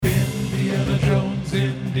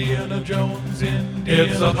Indiana Jones,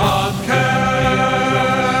 It's a podcast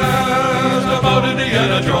about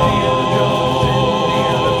Indiana Jones.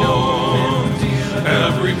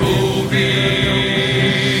 Every movie,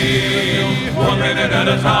 1 minute at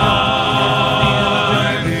a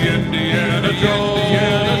time. The Indiana Jones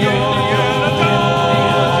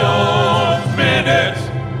Minute.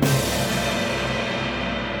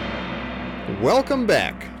 Welcome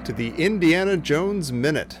back to the Indiana Jones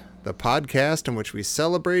Minute, the podcast in which we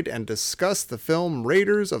celebrate and discuss the film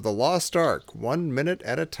Raiders of the Lost Ark, 1 minute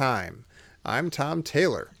at a time. I'm Tom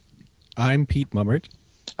Taylor. I'm Pete Mummert.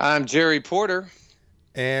 I'm Jerry Porter.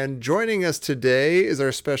 And joining us today is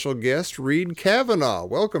our special guest, Reed Cavanah.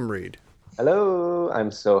 Welcome, Reed. Hello.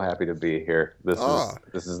 I'm so happy to be here. This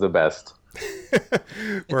is the best.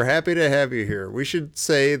 We're happy to have you here. We should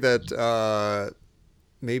say that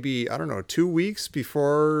maybe, 2 weeks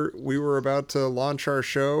before we were about to launch our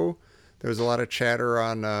show, there was a lot of chatter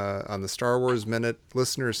on the Star Wars Minute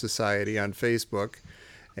Listener Society on Facebook.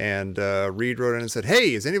 And Reed wrote in and said,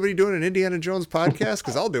 "Hey, is anybody doing an Indiana Jones podcast?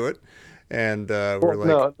 Because I'll do it." And we're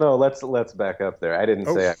like, no, let's back up there. I didn't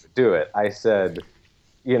say I would do it. I said,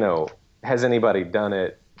 has anybody done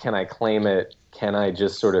it? Can I claim it? Can I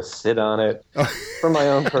just sort of sit on it for my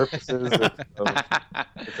own purposes of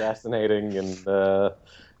procrastinating and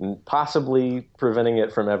possibly preventing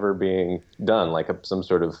it from ever being done, like some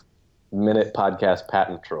sort of minute podcast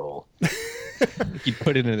patent troll? You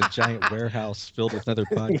put it in a giant warehouse filled with other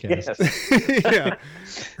podcasts. Yeah.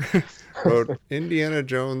 Wrote Indiana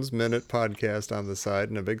Jones Minute podcast on the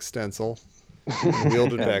side in a big stencil and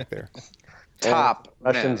wheeled it back there. Top.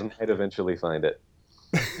 Russians might eventually find it.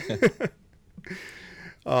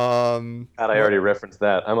 God, I already referenced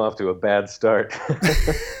that. I'm off to a bad start.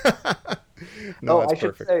 No, I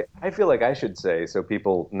should say. I feel like I should say, so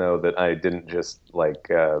people know that I didn't just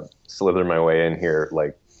slither my way in here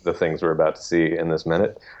like the things we're about to see in this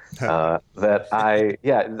minute. That I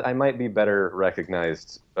might be better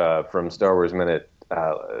recognized from Star Wars Minute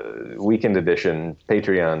Weekend Edition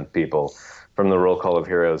Patreon people from the Roll Call of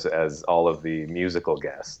Heroes as all of the musical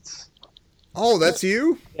guests. Oh, that's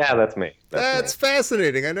you? Yeah, that's me. That's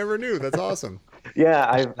fascinating. I never knew. That's awesome.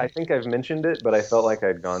 Yeah, I think I've mentioned it, but I felt like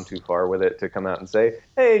I'd gone too far with it to come out and say,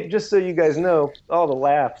 hey, just so you guys know, all the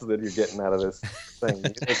laughs that you're getting out of this thing.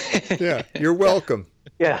 Yeah, you're welcome.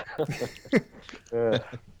 Yeah.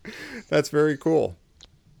 That's very cool.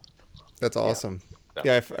 That's awesome.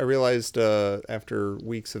 Yeah, I realized after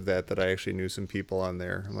weeks of that I actually knew some people on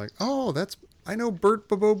there. I'm like, oh, I know Bert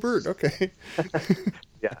Bobo Bert. Okay.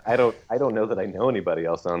 Yeah, I don't know that I know anybody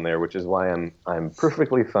else on there, which is why I'm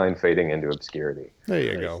perfectly fine fading into obscurity. There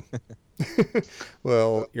you go.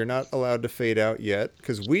 Well, you're not allowed to fade out yet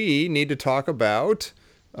because we need to talk about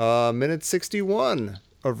minute 61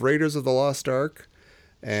 of Raiders of the Lost Ark.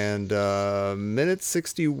 And minute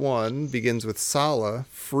 61 begins with Sallah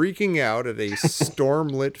freaking out at a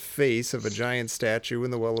storm-lit face of a giant statue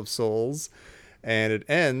in the Well of Souls. And it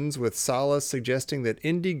ends with Sallah suggesting that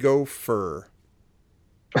Indy go fur.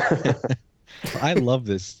 I love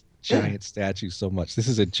this giant statue so much. This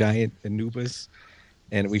is a giant Anubis.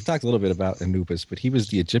 And we've talked a little bit about Anubis, but he was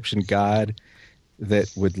the Egyptian god that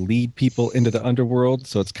would lead people into the underworld.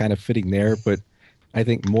 So it's kind of fitting there. But I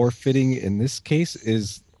think more fitting in this case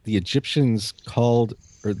is the Egyptians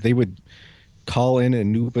they would call in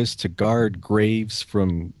Anubis to guard graves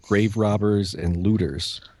from grave robbers and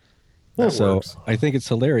looters. That so works. I think it's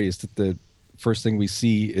hilarious that the first thing we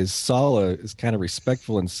see is Sallah is kind of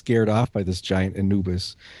respectful and scared off by this giant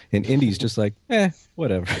Anubis. And Indy's just like,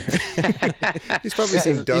 whatever. He's probably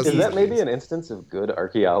seen dozens. Is that maybe an instance of good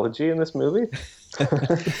archaeology in this movie?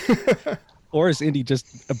 Or is Indy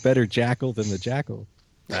just a better jackal than the jackal?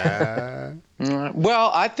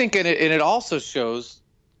 Well, I think it also shows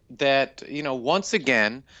that, once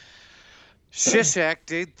again, Shishak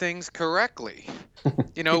did things correctly.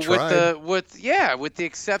 with the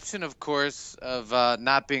exception, of course, of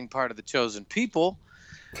not being part of the chosen people.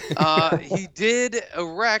 He did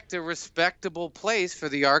erect a respectable place for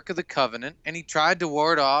the Ark of the Covenant, and he tried to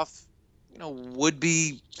ward off,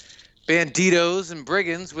 would-be banditos and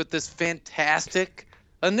brigands with this fantastic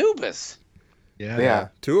Anubis. Yeah.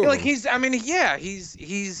 Two of them.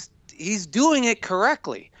 He's doing it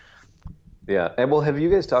correctly. Yeah, and well, have you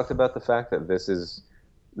guys talked about the fact that this is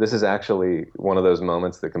actually one of those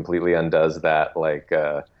moments that completely undoes that, I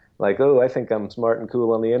think I'm smart and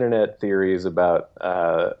cool on the internet theories about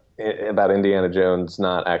Indiana Jones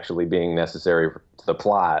not actually being necessary to the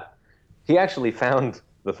plot. He actually found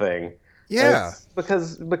the thing. Yeah,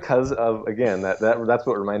 because of, again, that's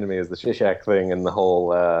what reminded me is the Shishak thing and the whole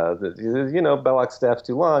Belloc's staff's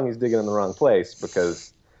too long, he's digging in the wrong place,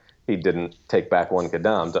 because he didn't take back one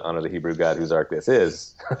Kadam to honor the Hebrew god whose ark this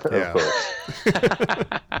is, of course.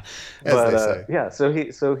 But yeah, so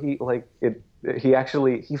he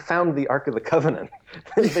found the Ark of the Covenant.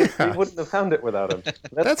 They wouldn't have found it without him.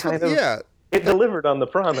 That's kind of it delivered on the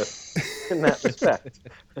promise in that respect.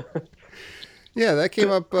 Yeah, that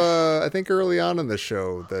came up I think early on in the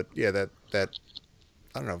show. That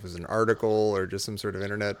I don't know if it was an article or just some sort of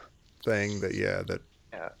internet thing.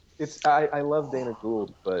 It's I love Dana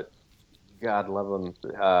Gould, but God love him.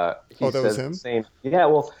 He that was him? The same. Yeah,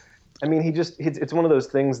 well, I mean, it's one of those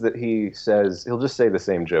things that he says, he'll just say the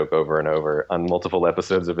same joke over and over on multiple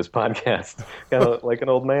episodes of his podcast, kind of like an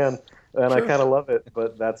old man. And I kind of love it,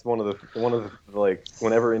 but that's one of the like,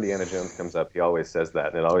 whenever Indiana Jones comes up, he always says that,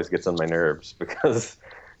 and it always gets on my nerves because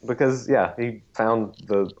yeah, he found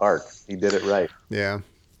the Ark. He did it right. Yeah.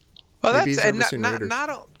 Well, that's and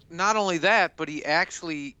not only that, but he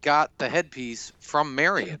actually got the headpiece from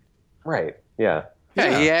Marion. Right. Yeah.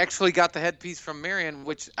 Yeah, he actually got the headpiece from Marion,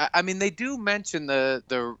 which I mean, they do mention the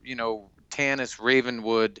Tanis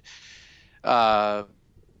Ravenwood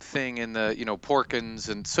thing in the Porkins,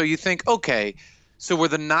 and so you think, okay, so were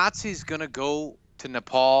the Nazis going to go to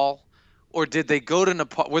Nepal, or did they go to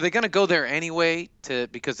Nepal? Were they going to go there anyway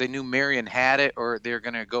because they knew Marion had it, or they're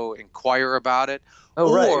going to go inquire about it?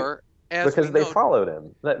 Oh, or right. Because they followed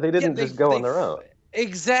him. They didn't just go on their own.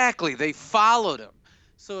 Exactly, they followed him.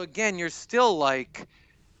 So again, you're still like,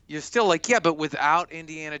 yeah, but without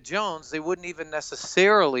Indiana Jones, they wouldn't even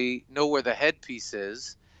necessarily know where the headpiece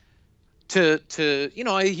is. They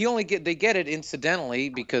get it incidentally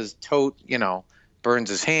because Tote, burns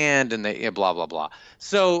his hand and they blah blah blah.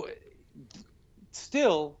 So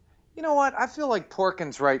still, you know what? I feel like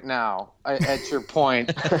Porkins right now at your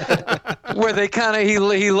point, where they kind of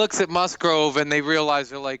he looks at Musgrove and they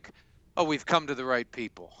realize they're like, oh, we've come to the right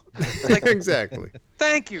people. Like, exactly.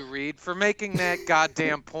 Thank you, Reed, for making that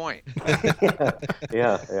goddamn point.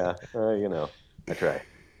 Yeah. I try.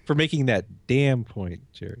 For making that damn point,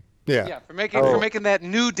 Jerry. Yeah, for making that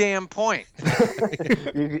new damn point.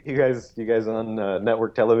 you guys on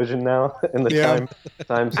network television now? In the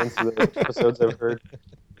time since the episodes I've heard,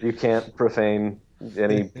 you can't profane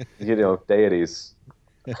any deities.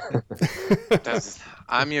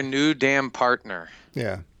 I'm your new damn partner.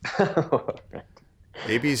 Yeah.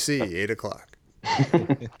 ABC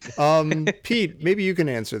 8:00. Pete, maybe you can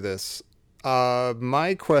answer this.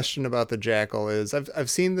 My question about the jackal is I've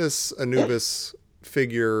seen this Anubis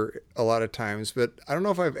figure a lot of times, but I don't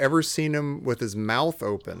know if I've ever seen him with his mouth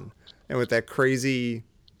open and with that crazy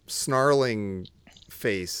snarling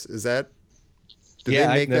face. Did they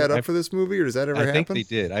make that up for this movie, or does that ever happen? I think they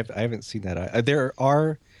did. I haven't seen that. There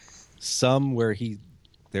are some where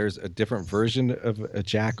there's a different version of a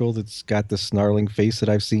jackal that's got the snarling face that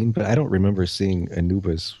I've seen, but I don't remember seeing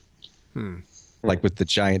Anubis like with the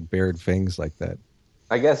giant bared fangs like that.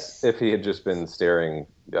 I guess if he had just been staring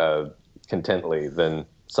contently, then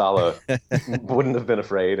Sallah wouldn't have been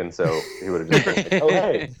afraid, and so he would have just been like, oh,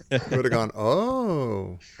 hey. He would have gone,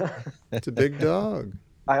 oh, it's a big dog.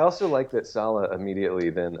 I also like that Sallah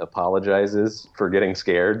immediately then apologizes for getting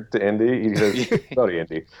scared to Indy. He says, "Sorry,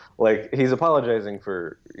 Indy." Like, he's apologizing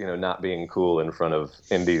for not being cool in front of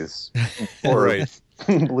Indy's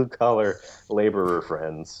blue collar laborer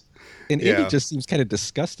friends. And Indy just seems kind of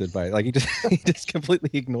disgusted by it. Like, he just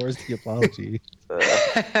completely ignores the apology.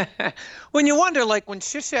 When you wonder, like, when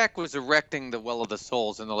Shishak was erecting the Well of the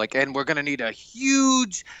Souls, and they're like, and we're going to need a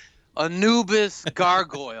huge Anubis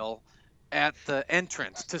gargoyle at the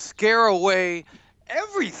entrance to scare away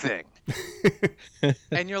everything.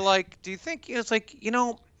 And you're like, do you think it's like,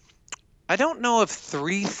 I don't know if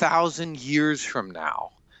 3,000 years from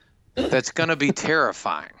now that's going to be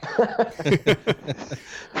terrifying.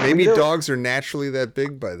 Maybe dogs are naturally that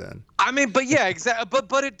big by then. I mean, but yeah, exactly.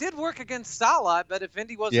 But it did work against Sallah. I bet if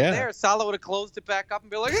Indy wasn't there, Sallah would have closed it back up and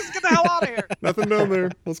be like, let's get the hell out of here. Nothing down there.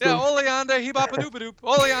 Let's go. Oleander, he-bop-a-doop-a-doop.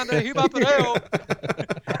 Oleander, he-bop-a-deo.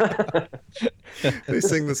 They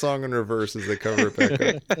sing the song in reverse as they cover it back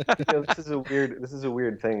up. This is a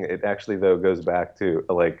weird thing. It actually, though, goes back to,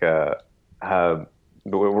 like, what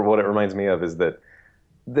it reminds me of is that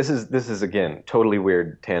this is again totally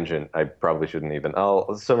weird tangent. I probably shouldn't even.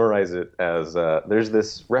 I'll summarize it as there's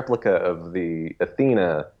this replica of the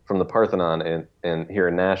Athena from the Parthenon in here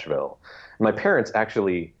in Nashville. My parents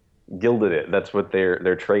actually gilded it. That's what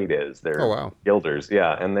their trade is. They're gilders,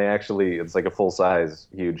 yeah. And they actually, it's like a full size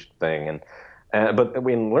huge thing. And but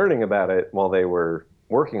when learning about it while they were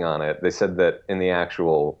working on it, they said that on the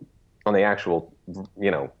actual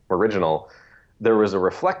original, there was a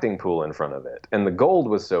reflecting pool in front of it, and the gold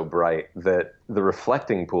was so bright that the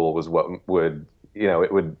reflecting pool was what would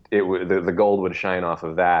the gold would shine off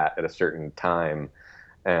of that at a certain time,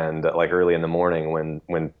 and like early in the morning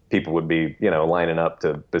when people would be lining up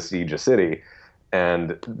to besiege a city,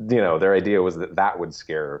 and their idea was that would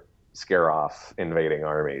scare off invading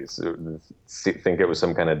armies. Think it was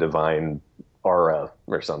some kind of divine aura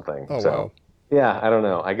or something. Oh, so wow. yeah, I don't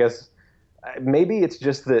know. I guess maybe it's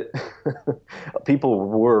just that people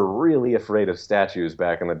were really afraid of statues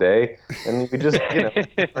back in the day, and we just aren't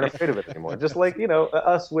afraid of it anymore. Just like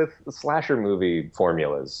us with slasher movie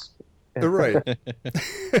formulas. Right.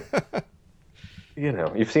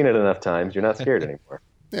 You've seen it enough times. You're not scared anymore.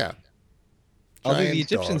 Yeah. Although Giant the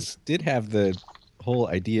Egyptians dog. did have the whole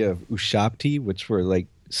idea of ushabti, which were like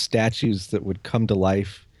statues that would come to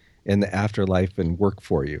life in the afterlife and work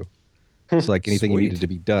for you. It's like anything Sweet. needed to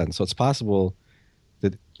be done. So it's possible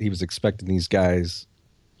that he was expecting these guys,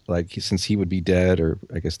 like since he would be dead, or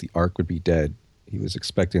I guess the Ark would be dead, he was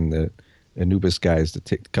expecting the Anubis guys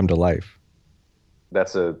to come to life.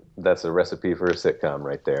 That's a recipe for a sitcom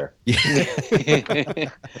right there.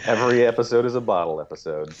 Every episode is a bottle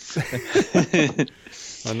episode.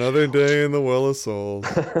 Another day in the Well of Souls.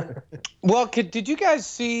 Well, did you guys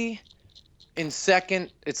see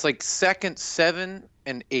it's like second 7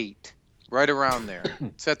 and 8, right around there.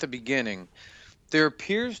 It's at the beginning. There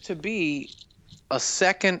appears to be a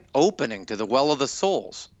second opening to the Well of the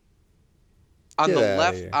Souls on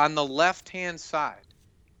the left-hand side.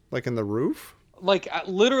 Like in the roof? Like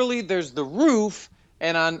literally there's the roof,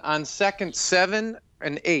 and on second 7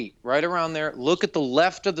 and 8, right around there, look at the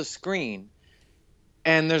left of the screen,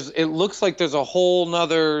 and it looks like there's a whole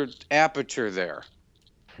nother aperture there.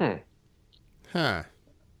 Huh.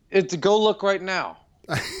 Go look right now.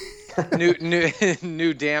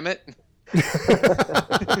 New damn it.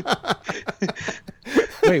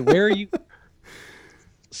 Wait, where are you?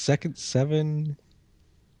 Second 7.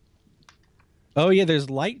 Oh yeah, there's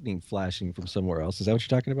lightning flashing from somewhere else. Is that what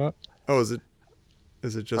you're talking about? Oh, is it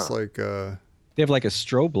just like They have like a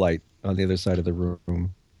strobe light on the other side of the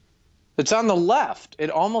room. It's on the left. It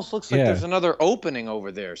almost looks like Yeah. there's another opening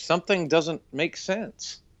over there. Something doesn't make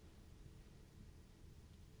sense.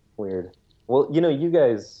 Weird. Well, you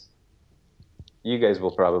guys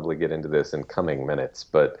will probably get into this in coming minutes,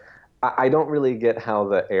 but I don't really get how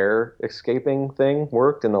the air escaping thing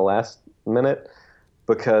worked in the last minute,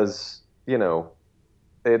 because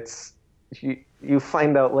it's you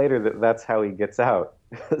find out later that that's how he gets out.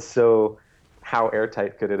 So how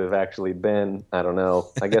airtight could it have actually been? I don't know.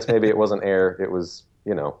 I guess maybe it wasn't air. It was,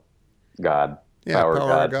 God. Yeah, power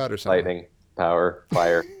God, of God or something. lightning, power,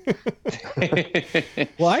 fire.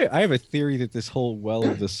 Well, I have a theory that this whole Well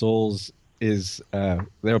of the Souls is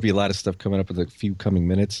there'll be a lot of stuff coming up in the few coming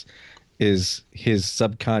minutes. Is his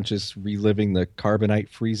subconscious reliving the carbonite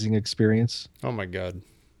freezing experience? Oh my God.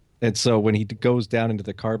 And so when he goes down into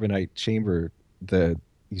the carbonite chamber,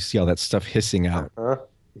 you see all that stuff hissing out,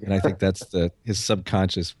 and I think that's his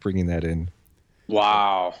subconscious bringing that in.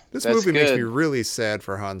 Wow. This That's movie makes good. me really sad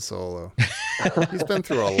for Han Solo. He's been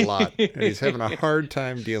through a lot, and he's having a hard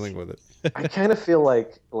time dealing with it. I kind of feel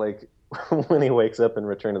like when he wakes up in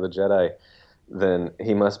Return of the Jedi, then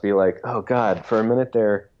he must be like, oh God, for a minute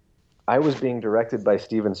there, I was being directed by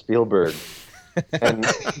Steven Spielberg, and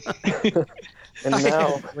and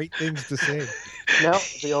now Great things to say. now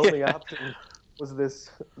the only option was this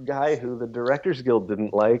guy who the Directors Guild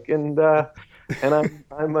didn't like, and I'm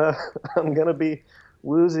gonna be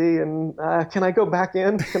woozy, and can I go back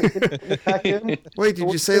in? Can I get back in? Wait,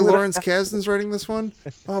 did you say Lawrence Kasdan's writing this one?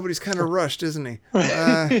 Oh, but he's kind of rushed, isn't he?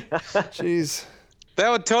 Jeez. That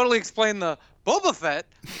would totally explain the Boba Fett.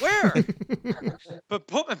 Where? but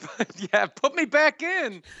put me back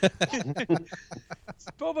in.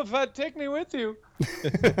 Boba Fett, take me with you.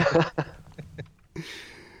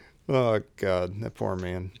 Oh God, that poor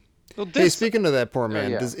man. Well, Hey, speaking of that poor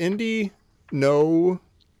man, yeah. does Indy know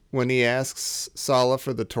when he asks Sallah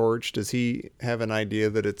for the torch? Does he have an idea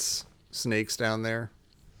that it's snakes down there?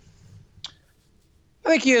 I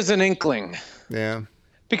think he has an inkling. Yeah.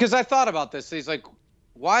 Because I thought about this. He's like,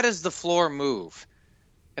 why does the floor move?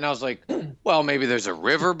 And I was like, well, maybe there's a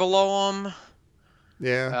river below him.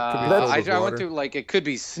 Yeah. Could be I filled with went water. through, like, it could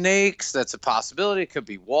be snakes. That's a possibility. It could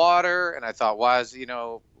be water. And I thought, there's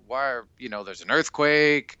an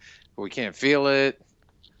earthquake, but we can't feel it.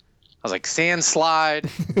 I was like, sand slide.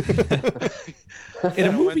 In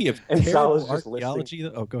a movie of And terrible Salah's just archaeology.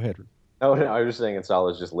 Oh, go ahead. Oh no, I was just saying, and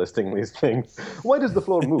Salah's just listing these things. Why does the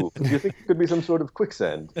floor move? Do you think it could be some sort of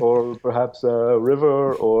quicksand, or perhaps a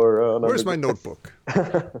river, or Where's my notebook?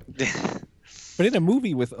 But in a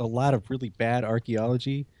movie with a lot of really bad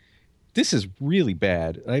archaeology, this is really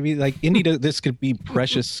bad. I mean, like Indy, this could be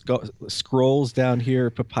precious scrolls down here,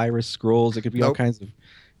 papyrus scrolls. It could be all kinds of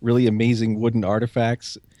really amazing wooden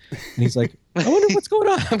artifacts. And he's like, I wonder what's going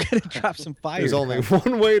on. I'm going to drop some fire. There's only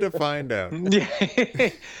one way to find out.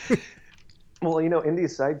 Well,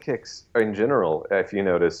 Indy's sidekicks in general, if you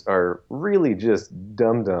notice, are really just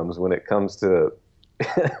dum-dums when it comes to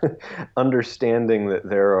understanding that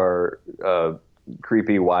there are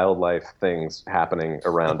creepy wildlife things happening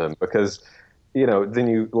around him. Because,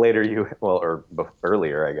 then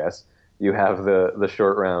earlier, I guess, you have the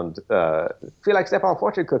short round, feel like step on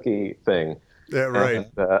fortune cookie thing. Yeah, right.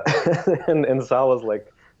 And Salah's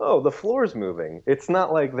like, oh, the floor's moving. It's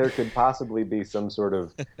not like there could possibly be some sort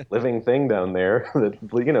of living thing down there that,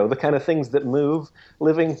 the kind of things that move,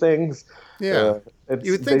 living things. Yeah.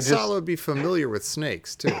 You would think Sallah would be familiar with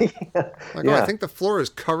snakes, too. I think the floor is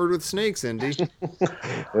covered with snakes, Indy.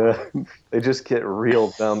 They just get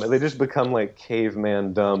real dumb. They just become like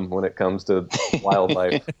caveman dumb when it comes to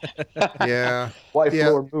wildlife. Yeah. Why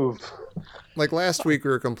floor move? Like last week we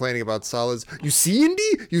were complaining about Salah's, you see,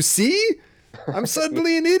 Indy? You see? I'm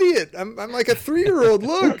suddenly an idiot. I'm like a 3-year-old.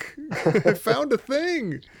 Look, I found a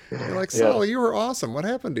thing. You're like, Sallah, you were awesome. What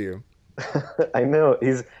happened to you? I know.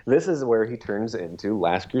 This is where he turns into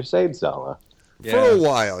Last Crusade Sallah. For a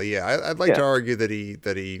while, yeah. I'd like to argue that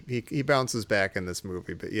he bounces back in this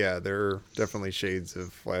movie, but yeah, there are definitely shades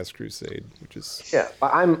of Last Crusade, which is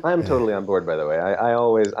I'm totally on board. By the way,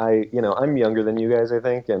 I'm younger than you guys, I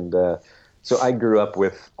think, and so I grew up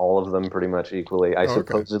with all of them pretty much equally. I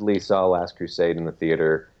supposedly saw Last Crusade in the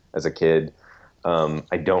theater as a kid.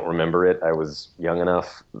 I don't remember it. I was young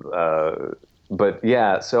enough. But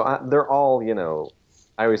yeah, so they're all,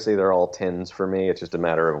 I always say they're all 10s for me. It's just a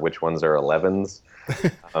matter of which ones are 11s.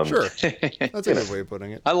 Sure. That's a good way of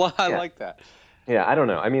putting it. I like that. Yeah, I don't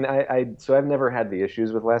know. I mean, so I've never had the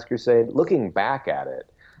issues with Last Crusade. Looking back at it,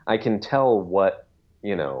 I can tell what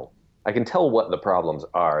the problems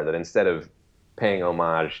are, that instead of paying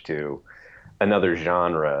homage to another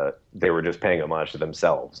genre, they were just paying homage to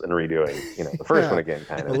themselves and redoing, the first one again,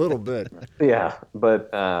 kind of. A little bit. Yeah, but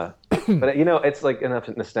it's like enough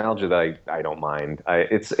nostalgia that I don't mind.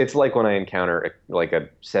 It's like when I encounter a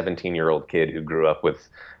 17-year-old kid who grew up with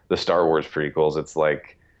the Star Wars prequels. It's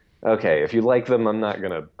like, okay, if you like them, I'm not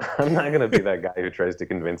gonna be that guy who tries to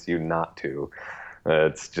convince you not to.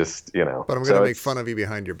 It's just, But I'm gonna make fun of you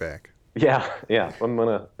behind your back. Yeah. I'm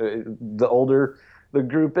gonna. The older the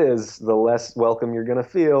group is, the less welcome you're gonna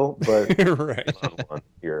feel. But right,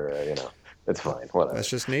 you're, it's fine. Whatever. That's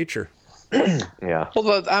just nature. Yeah.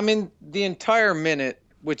 Well, I mean, the entire minute,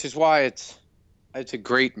 which is why it's a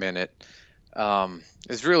great minute,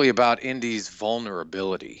 is really about Indy's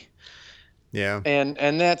vulnerability. Yeah.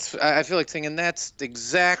 And that's, I feel like saying, and that's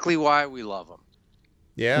exactly why we love him.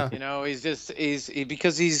 Yeah.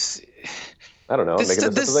 Because he's. I don't know. I'm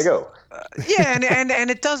making this up as I go. And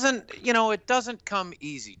it doesn't come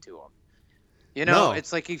easy to him. No.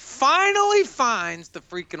 It's like he finally finds the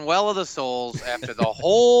freaking well of the souls after the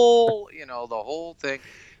whole, the whole thing,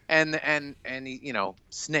 and he,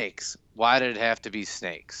 snakes. Why did it have to be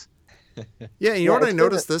snakes? Yeah, you know what I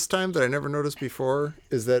noticed this time that I never noticed before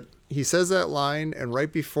is that he says that line, and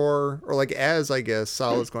right before, or like as I guess,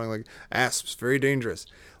 Salah's going like, asps, very dangerous.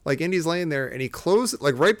 Like Indy's laying there, and he closes,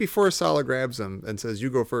 like right before Sallah grabs him and says, "You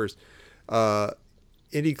go first."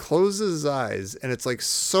 Indy closes his eyes, and it's like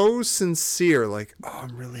so sincere, like, "Oh,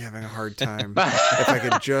 I'm really having a hard time. If I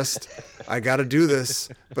could just, I got to do this,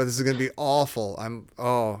 but this is gonna be awful.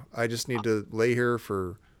 I just need to lay here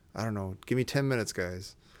for, I don't know, give me 10 minutes,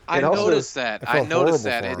 guys." I noticed that.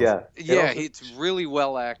 Yeah, it's really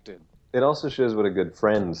well acted. It also shows what a good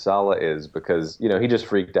friend Sallah is, because he just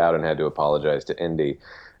freaked out and had to apologize to Indy,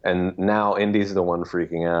 and now Indy's the one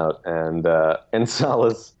freaking out, and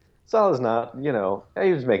Salah's not,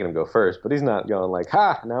 he was making him go first, but he's not going like,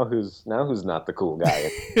 now who's not the cool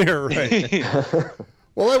guy. You're right.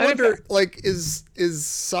 Well, I wonder, like, is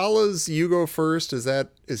Salah's "you go first"?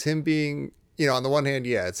 Is him being, on the one hand,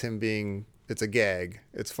 yeah, it's him being, it's a gag,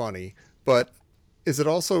 it's funny, but is it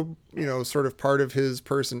also, sort of part of his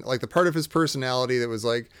the part of his personality that was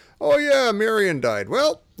like, oh yeah, Marion died.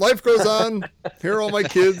 Well, life goes on. Here are all my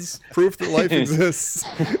kids, proof that life exists.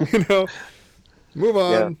 Move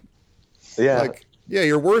on. Yeah. Like, yeah,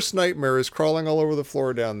 your worst nightmare is crawling all over the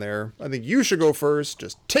floor down there. I think you should go first.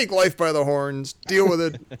 Just take life by the horns. Deal with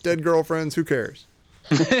it. Dead girlfriends. Who cares?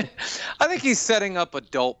 I think he's setting up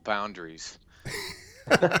adult boundaries.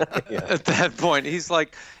 At that point, he's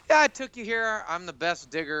like, "Yeah, I took you here. I'm the best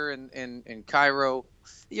digger in Cairo.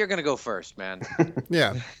 You're gonna go first, man."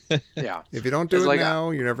 Yeah. Yeah. If you don't do it now,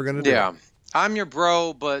 you're never gonna do it. Yeah. I'm your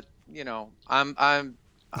bro, but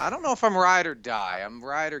I don't know if I'm ride or die. I'm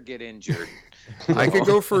ride or get injured. I could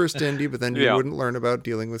go first, Indy, but then you Yeah. wouldn't learn about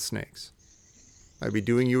dealing with snakes. I'd be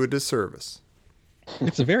doing you a disservice.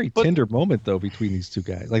 It's a very tender moment though between these two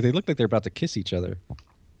guys. Like they look like they're about to kiss each other.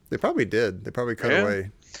 They probably did. They probably cut Yeah.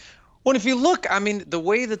 away. Well, if you look, I mean, the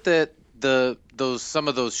way that some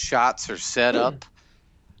of those shots are set up,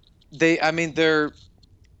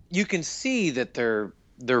 you can see that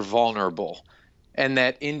they're vulnerable, and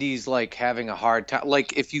that Indy's like having a hard time.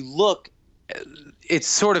 Like if you look, it's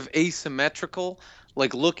sort of asymmetrical.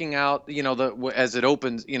 Like looking out, as it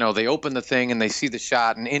opens, they open the thing and they see the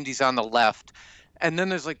shot, and Indy's on the left, and then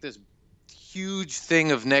there's like this huge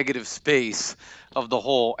thing of negative space of the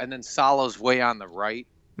hole, and then Sallah's way on the right.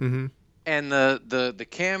 Mm-hmm. And the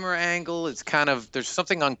camera angle is kind of, there's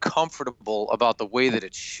something uncomfortable about the way that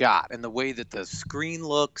it's shot and the way that the screen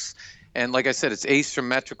looks. And like I said, it's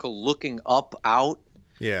asymmetrical, looking up out.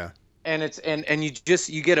 Yeah. And it's and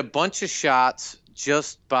you get a bunch of shots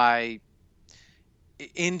just by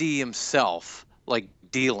Indy himself, like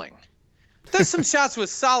dealing. There's some shots with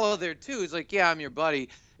Sallah there too. He's like, yeah, I'm your buddy.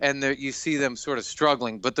 And there, you see them sort of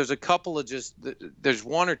struggling, but there's a couple of there's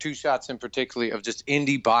one or two shots in particular of just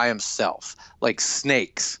Indy by himself, like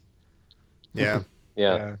snakes. Yeah.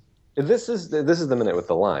 Yeah. This is the minute with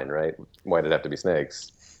the line, right? Why did it have to be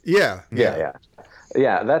snakes? Yeah.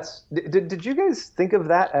 Yeah, that's. Did you guys think of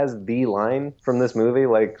that as the line from this movie,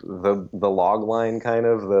 like the log line, kind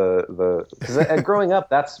of the? Because growing up,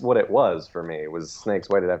 that's what it was for me. Was snakes?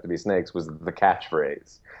 Why did it have to be snakes? Was the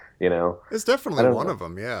catchphrase, It's definitely one of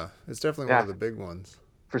them. Yeah, it's definitely one of the big ones.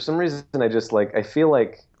 For some reason, I feel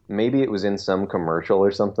like maybe it was in some commercial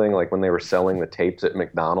or something, like when they were selling the tapes at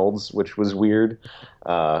McDonald's, which was weird.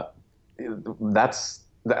 That's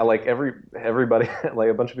like everybody, like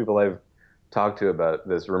a bunch of people I've talked to about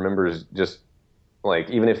this remembers, just like,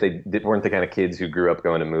 even if they weren't the kind of kids who grew up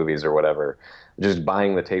going to movies or whatever, just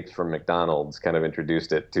buying the tapes from McDonald's kind of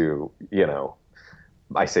introduced it to,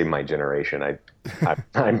 I say my generation. I'm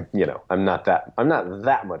not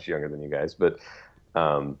that much younger than you guys, but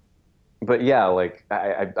yeah, like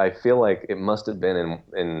I feel like it must have been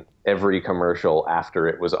in every commercial after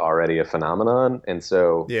it was already a phenomenon, and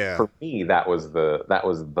so for me that was the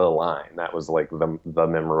line. That was like the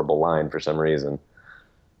memorable line for some reason.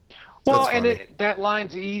 Well, and that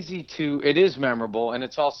line's it is memorable, and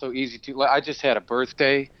it's also easy to. Like, I just had a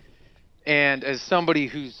birthday, and as somebody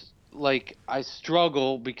who's like, I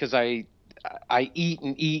struggle because I eat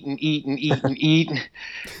and eat and eat and eat and eat,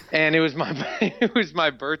 and it was my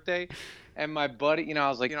birthday, and my buddy, I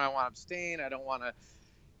was like, I want to abstain, I don't want to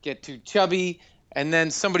get too chubby, and then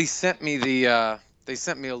somebody sent me they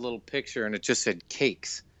sent me a little picture, and it just said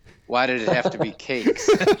cakes. Why did it have to be cakes?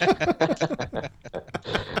 It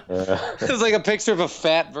was like a picture of a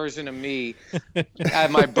fat version of me at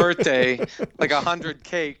my birthday, like 100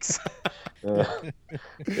 cakes.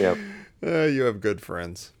 Yep. You have good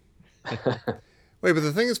friends. Wait, but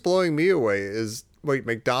the thing that's blowing me away is,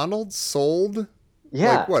 McDonald's sold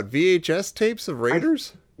like what, VHS tapes of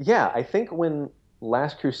Raiders? I think when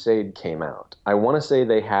Last Crusade came out, I want to say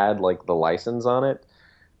they had like the license on it,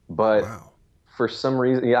 but for some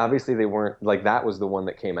reason, obviously they weren't, like, that was the one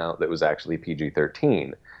that came out that was actually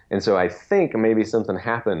PG-13. And so I think maybe something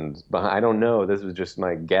happened behind, I don't know, this was just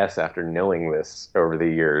my guess after knowing this over the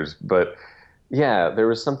years, but yeah, there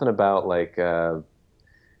was something about like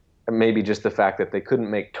maybe just the fact that they couldn't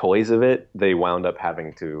make toys of it. They wound up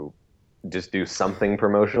having to just do something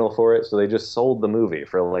promotional for it, so they just sold the movie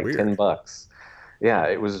for like Weird. $10. Yeah,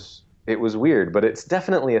 it was weird, but it's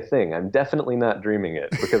definitely a thing. I'm definitely not dreaming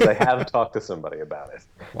it, because I have talked to somebody about it.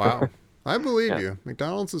 Wow. I believe you.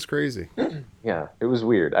 McDonald's is crazy. Yeah, it was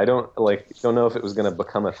weird. I don't know if it was going to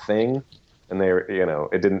become a thing, and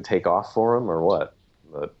it didn't take off for them or what.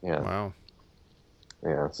 But yeah. Wow.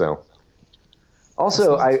 Yeah. So.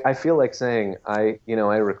 Also, I feel like saying I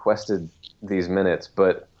requested these minutes,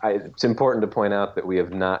 but it's important to point out that we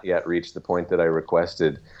have not yet reached the point that I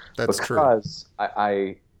requested. That's true. Because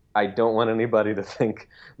I don't want anybody to think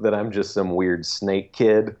that I'm just some weird snake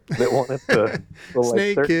kid that wanted the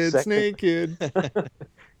snake kid.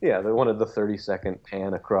 Yeah, they wanted the 30-second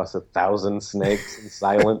pan across 1,000 snakes in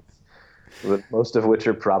silence, most of which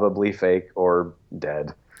are probably fake or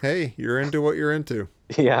dead. Hey, you're into what you're into.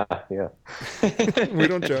 Yeah. We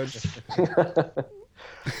don't judge.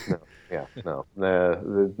 No.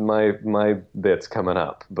 My bit's coming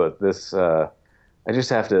up, but this I just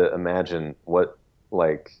have to imagine what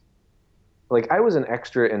like I was an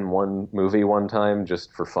extra in one movie one time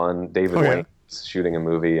just for fun. David Wayne was shooting a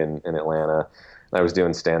movie in Atlanta, I was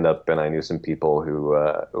doing stand-up, and I knew some people who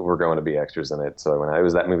were going to be extras in it. So when it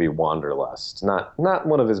was that movie Wanderlust, not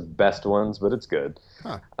one of his best ones, but it's good.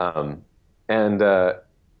 Huh.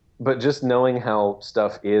 But just knowing how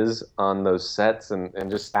stuff is on those sets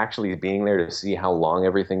and just actually being there to see how long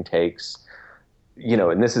everything takes,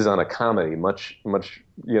 and this is on a comedy, much,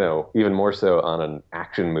 even more so on an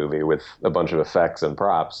action movie with a bunch of effects and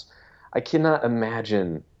props. I cannot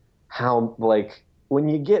imagine how, when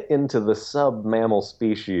you get into the sub-mammal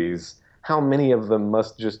species, how many of them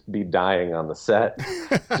must just be dying on the set,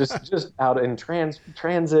 just out in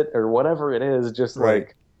transit or whatever it is, just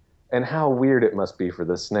right. And how weird it must be for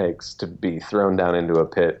the snakes to be thrown down into a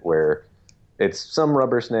pit where it's some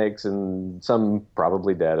rubber snakes and some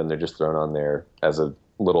probably dead, and they're just thrown on there as a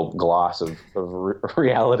little gloss of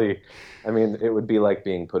reality. I mean, it would be like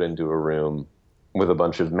being put into a room with a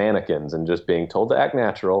bunch of mannequins and just being told to act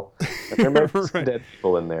natural. And there might be some dead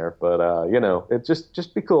people in there, but it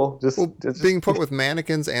just be cool. Being put with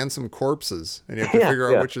mannequins and some corpses, and you have to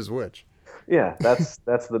figure out which is which. Yeah, that's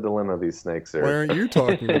the dilemma these snakes are. Why aren't you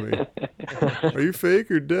talking to me? Are you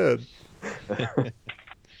fake or dead?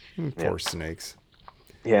 Poor snakes.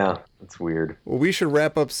 Yeah, it's weird. Well, we should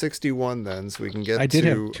wrap up 61 then, so we can get to... I did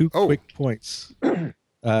have two quick points.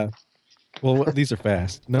 Well, these are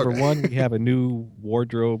fast. Number one, we have a new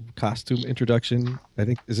wardrobe costume introduction. I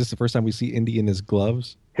think, is this the first time we see Indy in his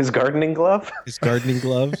gloves? His gardening glove? His gardening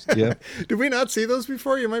gloves, yeah. Did we not see those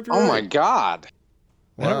before? You might be right. Oh, my God.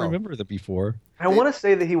 Wow. I don't remember them before. I want to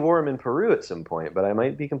say that he wore them in Peru at some point, but I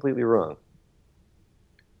might be completely wrong.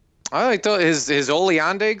 I like his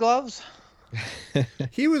oleande gloves.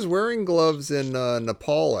 He was wearing gloves in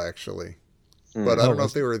Nepal, actually. But I don't know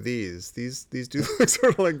if they were these. These do look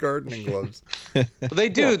sort of like gardening gloves. Well, they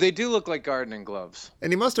do. Yeah. They do look like gardening gloves.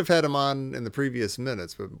 And he must have had them on in the previous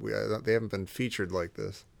minutes, but they haven't been featured like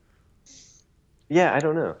this. Yeah, I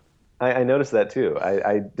don't know. I noticed that too.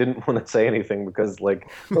 I didn't want to say anything because,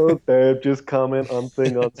 okay, just comment on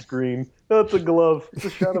thing on screen. That's a glove. It's a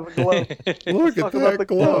shot of a glove. Look at that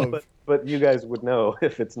glove. But you guys would know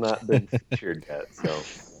if it's not been featured yet. So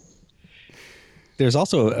there's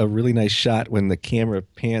also a really nice shot when the camera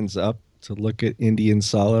pans up to look at Indy and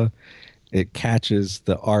Sallah. It catches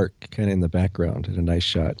the ark kind of in the background in a nice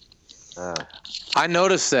shot. I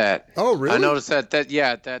noticed that. Oh, really? I noticed that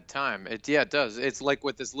at that time. It does. It's like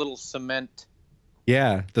with this little cement.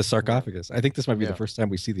 Yeah, the sarcophagus. I think this might be the first time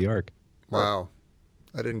we see the ark. Wow.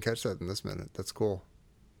 I didn't catch that in this minute. That's cool.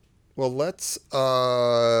 Well, let's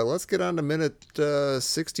get on to minute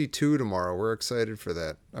 62 tomorrow. We're excited for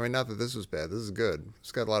that. I mean, not that this was bad. This is good.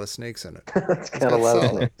 It's got a lot of snakes in it. It's got a lot of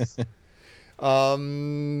snakes.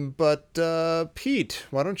 But Pete,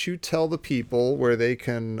 why don't you tell the people where they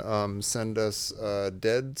can send us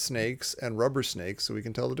dead snakes and rubber snakes so we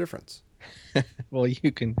can tell the difference? Well,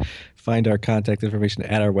 you can find our contact information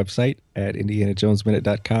at our website at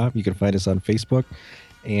indianajonesminute.com. You can find us on Facebook.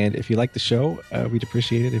 And if you like the show, we'd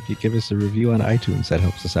appreciate it if you give us a review on iTunes. That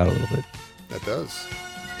helps us out a little bit. That does.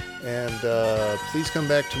 And please come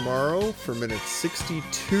back tomorrow for minute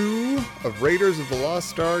 62 of Raiders of the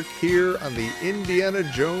Lost Ark here on the Indiana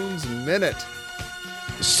Jones Minute.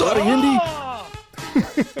 Sorry, Indy.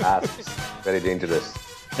 Very dangerous.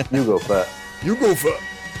 You go first. You gopher.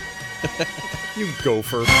 You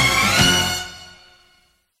gopher.